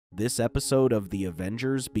This episode of the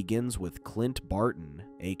Avengers begins with Clint Barton,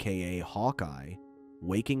 aka Hawkeye,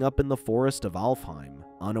 waking up in the forest of Alfheim,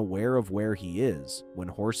 unaware of where he is, when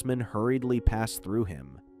horsemen hurriedly pass through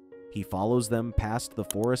him. He follows them past the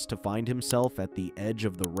forest to find himself at the edge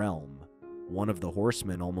of the realm. One of the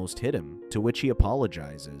horsemen almost hit him, to which he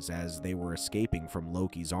apologizes as they were escaping from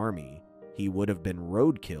Loki's army. He would have been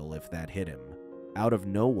roadkill if that hit him. Out of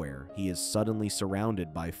nowhere, he is suddenly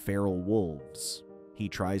surrounded by feral wolves. He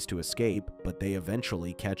tries to escape, but they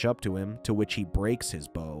eventually catch up to him, to which he breaks his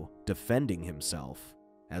bow, defending himself.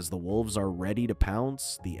 As the wolves are ready to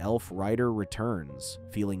pounce, the elf rider returns,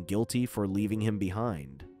 feeling guilty for leaving him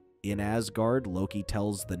behind. In Asgard, Loki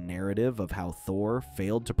tells the narrative of how Thor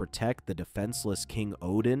failed to protect the defenseless King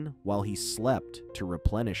Odin while he slept to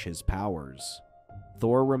replenish his powers.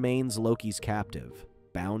 Thor remains Loki's captive,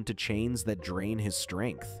 bound to chains that drain his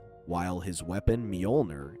strength, while his weapon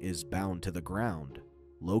Mjolnir is bound to the ground.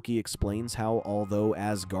 Loki explains how, although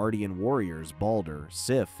Asgardian warriors Balder,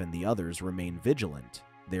 Sif, and the others remain vigilant,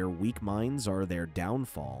 their weak minds are their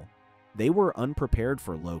downfall. They were unprepared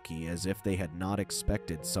for Loki, as if they had not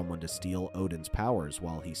expected someone to steal Odin's powers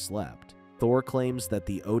while he slept. Thor claims that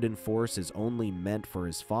the Odin force is only meant for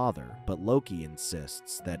his father, but Loki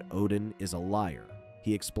insists that Odin is a liar.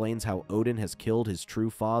 He explains how Odin has killed his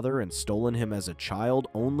true father and stolen him as a child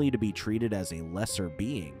only to be treated as a lesser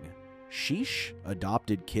being. Sheesh,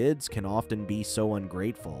 adopted kids can often be so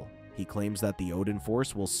ungrateful. He claims that the Odin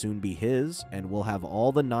force will soon be his and will have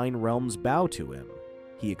all the 9 realms bow to him.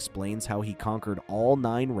 He explains how he conquered all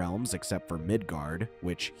 9 realms except for Midgard,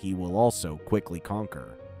 which he will also quickly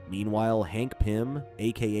conquer. Meanwhile, Hank Pym,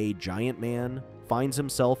 aka Giant Man, finds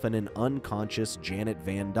himself in an unconscious Janet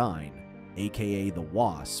Van Dyne, aka the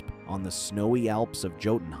Wasp, on the snowy Alps of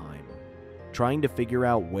Jotunheim. Trying to figure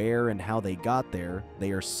out where and how they got there,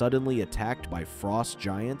 they are suddenly attacked by frost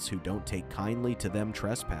giants who don't take kindly to them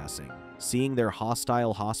trespassing. Seeing their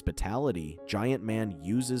hostile hospitality, Giant Man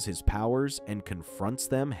uses his powers and confronts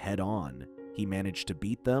them head-on. He managed to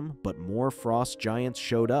beat them, but more frost giants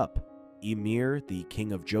showed up. Ymir, the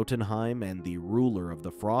king of Jotunheim and the ruler of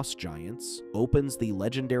the frost giants, opens the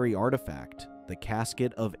legendary artifact, the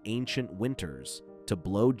Casket of Ancient Winters, to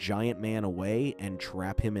blow Giant Man away and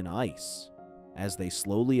trap him in ice. As they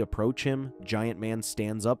slowly approach him, Giant Man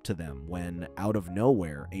stands up to them when, out of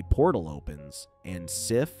nowhere, a portal opens, and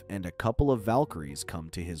Sif and a couple of Valkyries come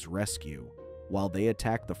to his rescue. While they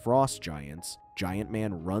attack the frost giants, Giant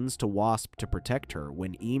Man runs to Wasp to protect her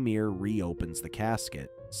when Ymir reopens the casket,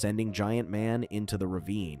 sending Giant Man into the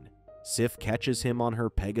ravine. Sif catches him on her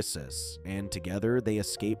Pegasus, and together they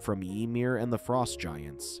escape from Ymir and the frost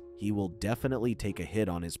giants. He will definitely take a hit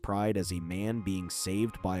on his pride as a man being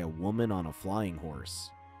saved by a woman on a flying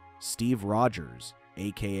horse. Steve Rogers,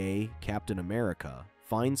 aka Captain America,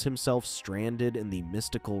 finds himself stranded in the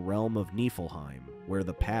mystical realm of Niflheim, where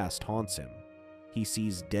the past haunts him. He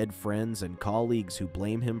sees dead friends and colleagues who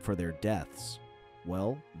blame him for their deaths.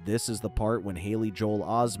 Well, this is the part when Haley Joel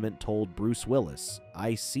Osment told Bruce Willis,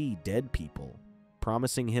 "I see dead people."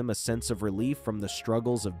 Promising him a sense of relief from the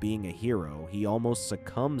struggles of being a hero, he almost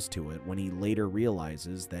succumbs to it when he later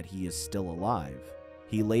realizes that he is still alive.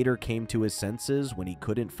 He later came to his senses when he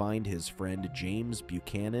couldn't find his friend James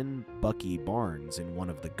Buchanan Bucky Barnes in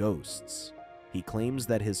one of the ghosts. He claims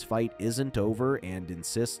that his fight isn't over and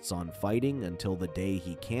insists on fighting until the day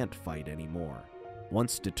he can't fight anymore.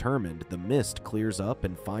 Once determined, the mist clears up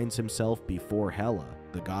and finds himself before Hela,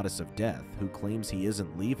 the goddess of death, who claims he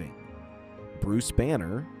isn't leaving. Bruce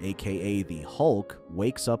Banner, aka the Hulk,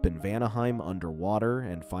 wakes up in Vanaheim underwater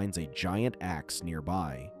and finds a giant axe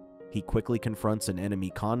nearby. He quickly confronts an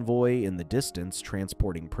enemy convoy in the distance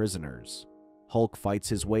transporting prisoners. Hulk fights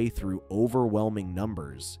his way through overwhelming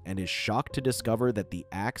numbers and is shocked to discover that the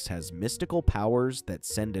axe has mystical powers that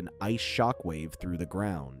send an ice shockwave through the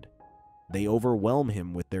ground. They overwhelm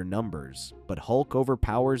him with their numbers, but Hulk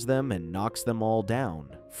overpowers them and knocks them all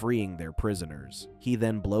down, freeing their prisoners. He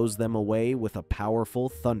then blows them away with a powerful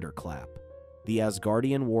thunderclap. The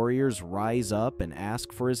Asgardian warriors rise up and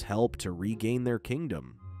ask for his help to regain their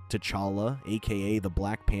kingdom. T'Challa, aka the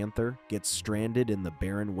Black Panther, gets stranded in the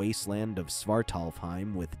barren wasteland of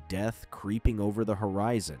Svartalfheim with death creeping over the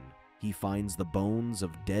horizon. He finds the bones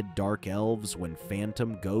of dead dark elves when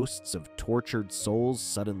phantom ghosts of tortured souls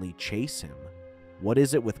suddenly chase him. What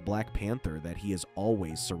is it with Black Panther that he is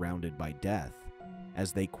always surrounded by death?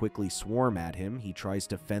 As they quickly swarm at him, he tries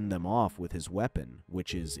to fend them off with his weapon,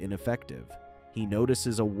 which is ineffective. He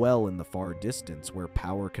notices a well in the far distance where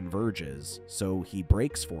power converges, so he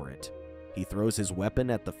breaks for it. He throws his weapon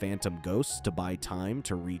at the phantom ghosts to buy time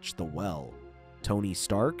to reach the well. Tony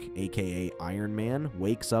Stark, aka Iron Man,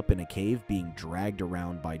 wakes up in a cave being dragged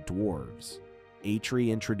around by dwarves. Atri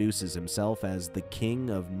introduces himself as the King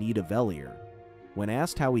of Nidavellir. When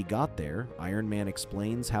asked how he got there, Iron Man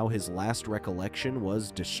explains how his last recollection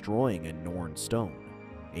was destroying a Norn stone.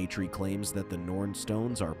 Atri claims that the Norn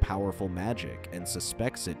stones are powerful magic and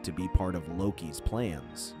suspects it to be part of Loki's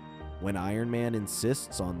plans. When Iron Man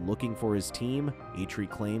insists on looking for his team, Atri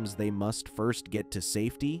claims they must first get to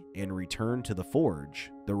safety and return to the Forge,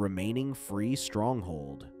 the remaining free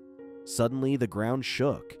stronghold. Suddenly, the ground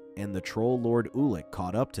shook, and the Troll Lord Ulik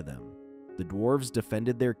caught up to them. The dwarves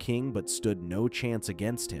defended their king but stood no chance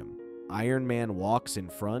against him. Iron Man walks in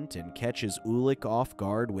front and catches Ulik off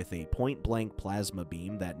guard with a point-blank plasma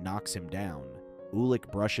beam that knocks him down.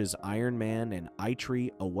 Ulik brushes Iron Man and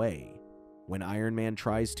Atri away. When Iron Man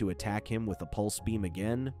tries to attack him with a pulse beam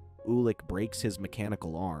again, Ulik breaks his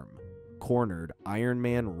mechanical arm. Cornered, Iron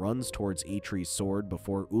Man runs towards Atri's sword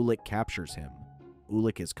before Ulik captures him.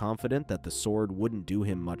 Ulik is confident that the sword wouldn't do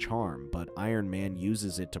him much harm, but Iron Man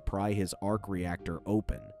uses it to pry his arc reactor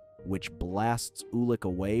open, which blasts Ulik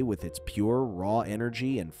away with its pure, raw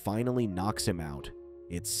energy and finally knocks him out.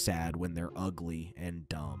 It's sad when they're ugly and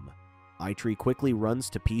dumb. Atri quickly runs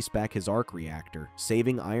to piece back his arc reactor,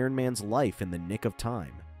 saving Iron Man's life in the nick of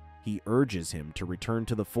time. He urges him to return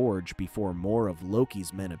to the Forge before more of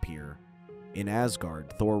Loki's men appear. In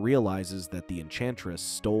Asgard, Thor realizes that the Enchantress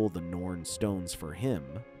stole the Norn stones for him,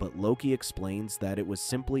 but Loki explains that it was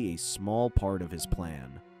simply a small part of his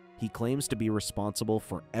plan. He claims to be responsible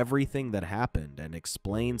for everything that happened and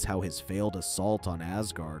explains how his failed assault on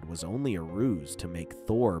Asgard was only a ruse to make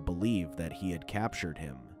Thor believe that he had captured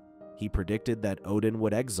him. He predicted that Odin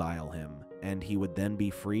would exile him, and he would then be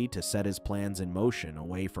free to set his plans in motion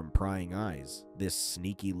away from prying eyes, this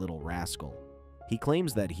sneaky little rascal. He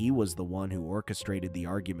claims that he was the one who orchestrated the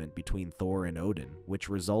argument between Thor and Odin, which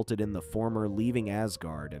resulted in the former leaving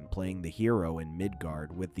Asgard and playing the hero in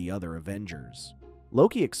Midgard with the other Avengers.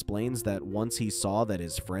 Loki explains that once he saw that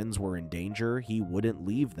his friends were in danger, he wouldn't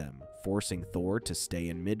leave them, forcing Thor to stay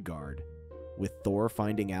in Midgard. With Thor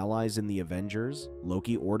finding allies in the Avengers,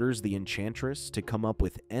 Loki orders the Enchantress to come up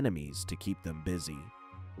with enemies to keep them busy.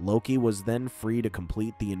 Loki was then free to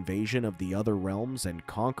complete the invasion of the other realms and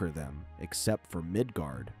conquer them, except for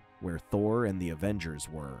Midgard, where Thor and the Avengers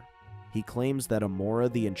were. He claims that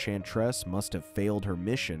Amora the Enchantress must have failed her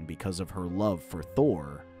mission because of her love for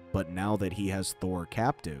Thor, but now that he has Thor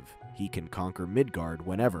captive, he can conquer Midgard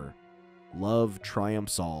whenever. Love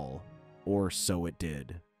triumphs all, or so it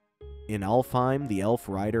did. In Alfheim, the elf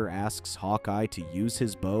rider asks Hawkeye to use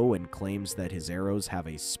his bow and claims that his arrows have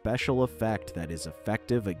a special effect that is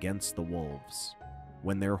effective against the wolves.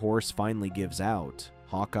 When their horse finally gives out,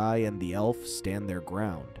 Hawkeye and the elf stand their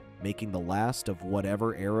ground, making the last of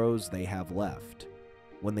whatever arrows they have left.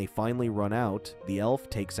 When they finally run out, the elf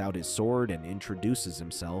takes out his sword and introduces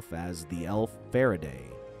himself as the elf Faraday.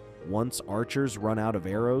 Once archers run out of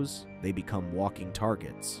arrows, they become walking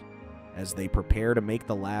targets. As they prepare to make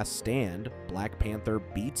the last stand, Black Panther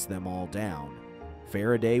beats them all down.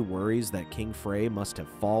 Faraday worries that King Frey must have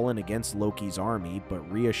fallen against Loki's army,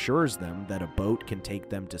 but reassures them that a boat can take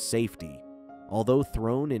them to safety. Although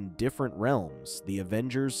thrown in different realms, the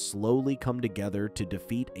Avengers slowly come together to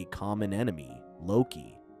defeat a common enemy,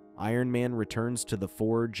 Loki. Iron Man returns to the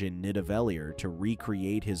Forge in Nidavellir to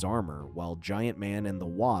recreate his armor, while Giant Man and the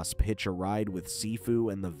Wasp hitch a ride with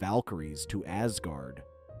Sifu and the Valkyries to Asgard.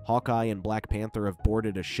 Hawkeye and Black Panther have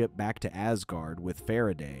boarded a ship back to Asgard with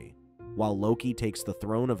Faraday. While Loki takes the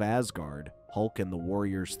throne of Asgard, Hulk and the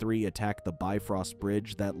Warriors 3 attack the Bifrost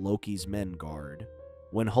Bridge that Loki's men guard.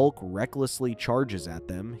 When Hulk recklessly charges at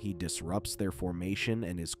them, he disrupts their formation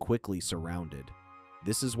and is quickly surrounded.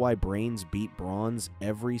 This is why brains beat bronze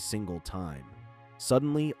every single time.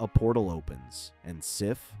 Suddenly, a portal opens, and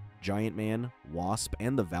Sif, Giant Man, Wasp,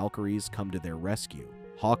 and the Valkyries come to their rescue.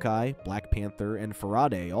 Hawkeye, Black Panther, and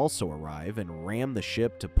Faraday also arrive and ram the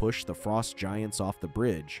ship to push the Frost Giants off the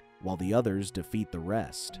bridge, while the others defeat the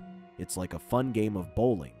rest. It's like a fun game of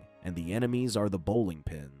bowling, and the enemies are the bowling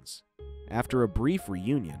pins. After a brief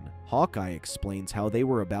reunion, Hawkeye explains how they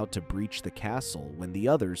were about to breach the castle when the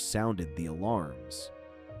others sounded the alarms.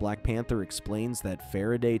 Black Panther explains that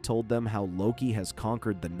Faraday told them how Loki has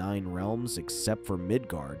conquered the 9 realms except for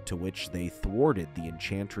Midgard, to which they thwarted the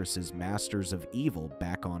Enchantress's Masters of Evil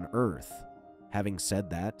back on Earth. Having said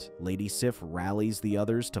that, Lady Sif rallies the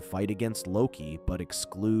others to fight against Loki, but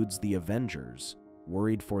excludes the Avengers,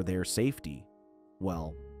 worried for their safety.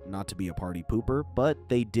 Well, not to be a party pooper, but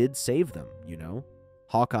they did save them, you know?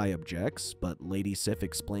 Hawkeye objects, but Lady Sif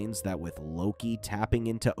explains that with Loki tapping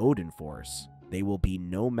into Odin Force, they will be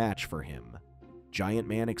no match for him. Giant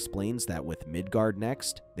Man explains that with Midgard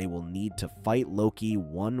next, they will need to fight Loki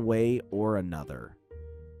one way or another.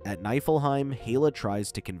 At Niflheim, Hela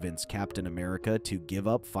tries to convince Captain America to give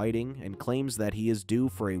up fighting and claims that he is due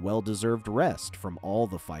for a well-deserved rest from all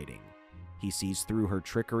the fighting. He sees through her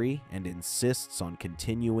trickery and insists on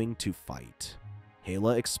continuing to fight.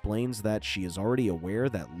 Hela explains that she is already aware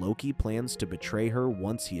that Loki plans to betray her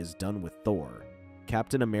once he is done with Thor.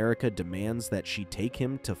 Captain America demands that she take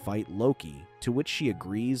him to fight Loki, to which she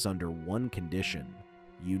agrees under one condition.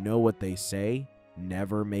 You know what they say,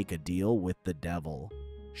 never make a deal with the devil.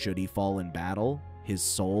 Should he fall in battle, his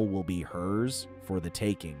soul will be hers for the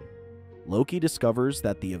taking. Loki discovers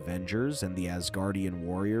that the Avengers and the Asgardian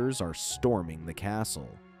warriors are storming the castle.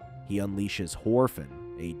 He unleashes Horfin,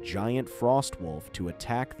 a giant frost wolf, to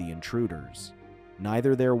attack the intruders.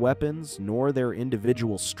 Neither their weapons nor their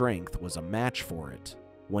individual strength was a match for it.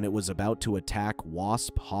 When it was about to attack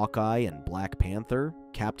Wasp, Hawkeye, and Black Panther,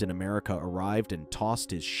 Captain America arrived and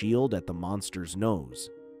tossed his shield at the monster's nose.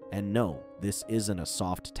 And no, this isn't a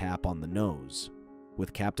soft tap on the nose.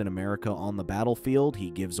 With Captain America on the battlefield,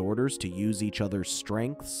 he gives orders to use each other's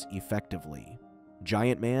strengths effectively.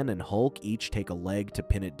 Giant Man and Hulk each take a leg to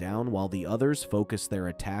pin it down while the others focus their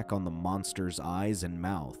attack on the monster's eyes and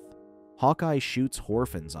mouth. Hawkeye shoots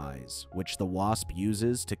Horfin's eyes, which the Wasp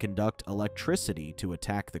uses to conduct electricity to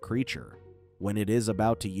attack the creature. When it is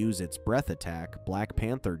about to use its breath attack, Black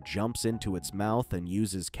Panther jumps into its mouth and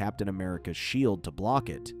uses Captain America's shield to block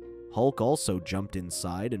it. Hulk also jumped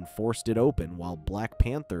inside and forced it open while Black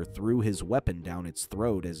Panther threw his weapon down its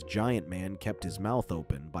throat as Giant Man kept his mouth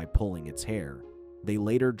open by pulling its hair. They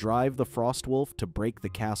later drive the Frostwolf to break the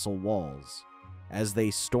castle walls. As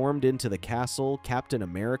they stormed into the castle, Captain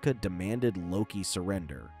America demanded Loki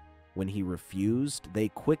surrender. When he refused, they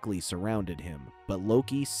quickly surrounded him, but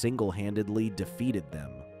Loki single-handedly defeated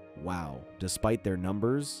them. Wow, despite their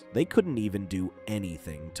numbers, they couldn't even do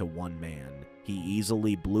anything to one man. He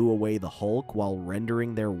easily blew away the Hulk while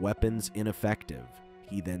rendering their weapons ineffective.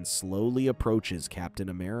 He then slowly approaches Captain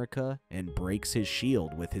America and breaks his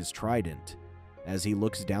shield with his trident. As he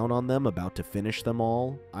looks down on them about to finish them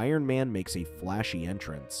all, Iron Man makes a flashy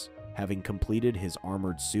entrance, having completed his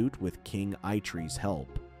armored suit with King Eitri's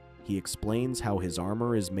help. He explains how his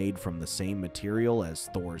armor is made from the same material as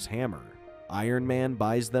Thor's hammer. Iron Man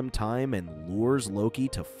buys them time and lures Loki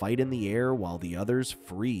to fight in the air while the others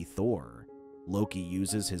free Thor. Loki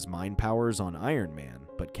uses his mind powers on Iron Man,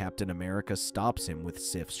 but Captain America stops him with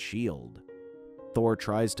Sif's shield. Thor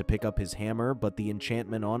tries to pick up his hammer, but the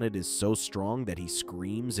enchantment on it is so strong that he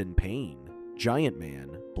screams in pain. Giant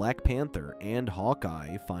Man, Black Panther, and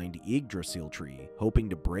Hawkeye find Yggdrasil Tree, hoping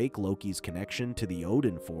to break Loki's connection to the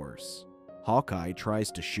Odin Force. Hawkeye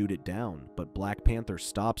tries to shoot it down, but Black Panther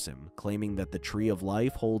stops him, claiming that the Tree of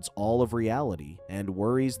Life holds all of reality, and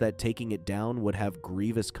worries that taking it down would have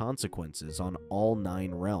grievous consequences on all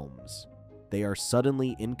 9 realms. They are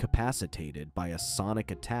suddenly incapacitated by a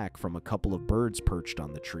sonic attack from a couple of birds perched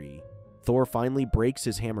on the tree. Thor finally breaks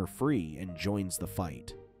his hammer free and joins the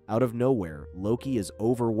fight. Out of nowhere, Loki is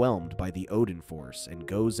overwhelmed by the Odin Force and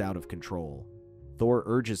goes out of control. Thor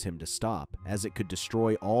urges him to stop, as it could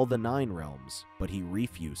destroy all the 9 realms, but he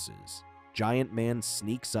refuses. Giant Man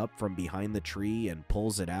sneaks up from behind the tree and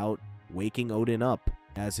pulls it out, waking Odin up.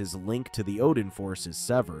 As his link to the Odin Force is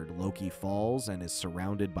severed, Loki falls and is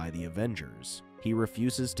surrounded by the Avengers. He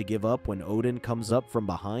refuses to give up when Odin comes up from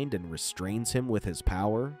behind and restrains him with his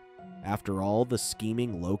power. After all the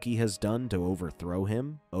scheming Loki has done to overthrow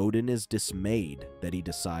him, Odin is dismayed that he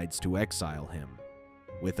decides to exile him.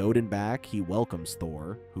 With Odin back, he welcomes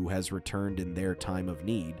Thor, who has returned in their time of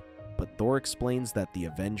need, but Thor explains that the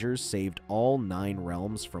Avengers saved all 9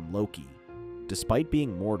 realms from Loki. Despite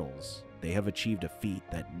being mortals, they have achieved a feat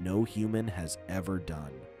that no human has ever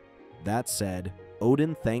done. That said,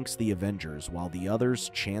 Odin thanks the Avengers while the others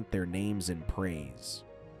chant their names in praise.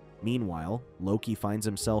 Meanwhile, Loki finds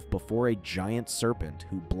himself before a giant serpent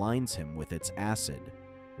who blinds him with its acid.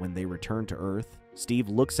 When they return to Earth, Steve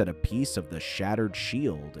looks at a piece of the shattered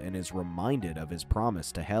shield and is reminded of his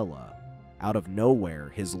promise to Hela. Out of nowhere,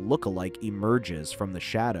 his lookalike emerges from the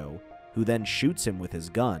shadow, who then shoots him with his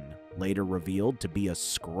gun, later revealed to be a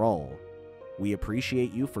Skrull. We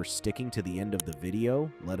appreciate you for sticking to the end of the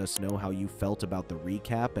video. Let us know how you felt about the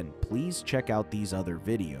recap, and please check out these other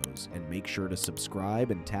videos, and make sure to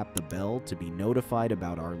subscribe and tap the bell to be notified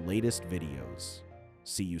about our latest videos.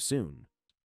 See you soon.